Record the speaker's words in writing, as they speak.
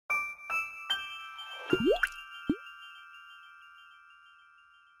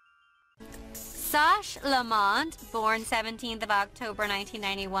Sache Lamonte, born 17th of October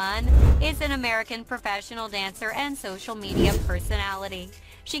 1991, is an American professional dancer and social media personality.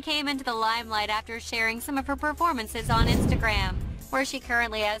 She came into the limelight after sharing some of her performances on Instagram, where she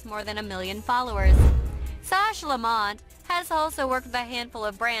currently has more than 1 million followers. Sache Lamonte has also worked with a handful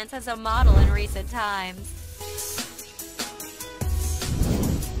of brands as a model in recent times.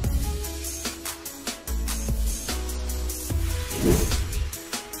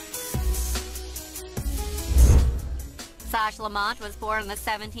 Sache Lamonte was born on the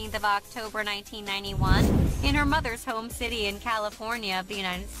 17th of October 1991 in her mother's home city in California of the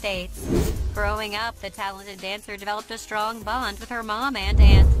United States. Growing up, the talented dancer developed a strong bond with her mom and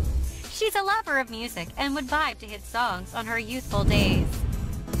aunt. She's a lover of music and would vibe to hit songs on her youthful days.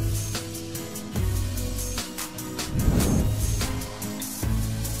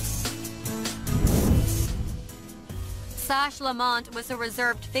 Sache Lamonte was a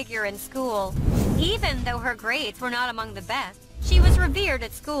reserved figure in school. Even though her grades were not among the best, she was revered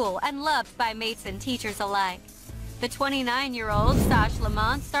at school and loved by mates and teachers alike. The 29-year-old Sache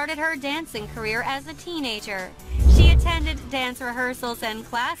Lamonte started her dancing career as a teenager. She attended dance rehearsals and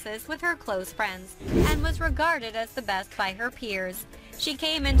classes with her close friends and was regarded as the best by her peers. She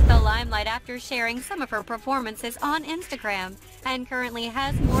came into the limelight after sharing some of her performances on Instagram and currently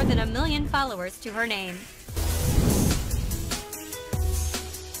has more than 1 million followers to her name.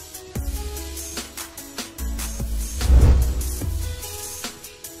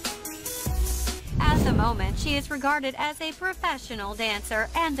 At the moment, she is regarded as a professional dancer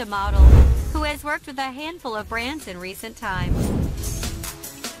and a model who has worked with a handful of brands in recent times.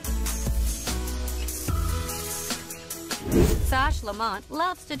 Sache Lamonte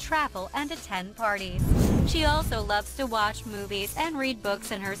loves to travel and attend parties. She also loves to watch movies and read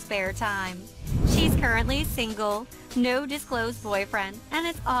books in her spare time. She's currently single, no disclosed boyfriend, and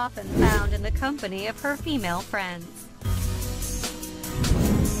is often found in the company of her female friends.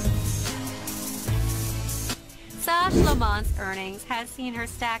 Sache Lamonte's earnings has seen her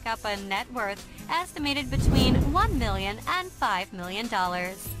stack up a net worth estimated between $1 million and $5 million.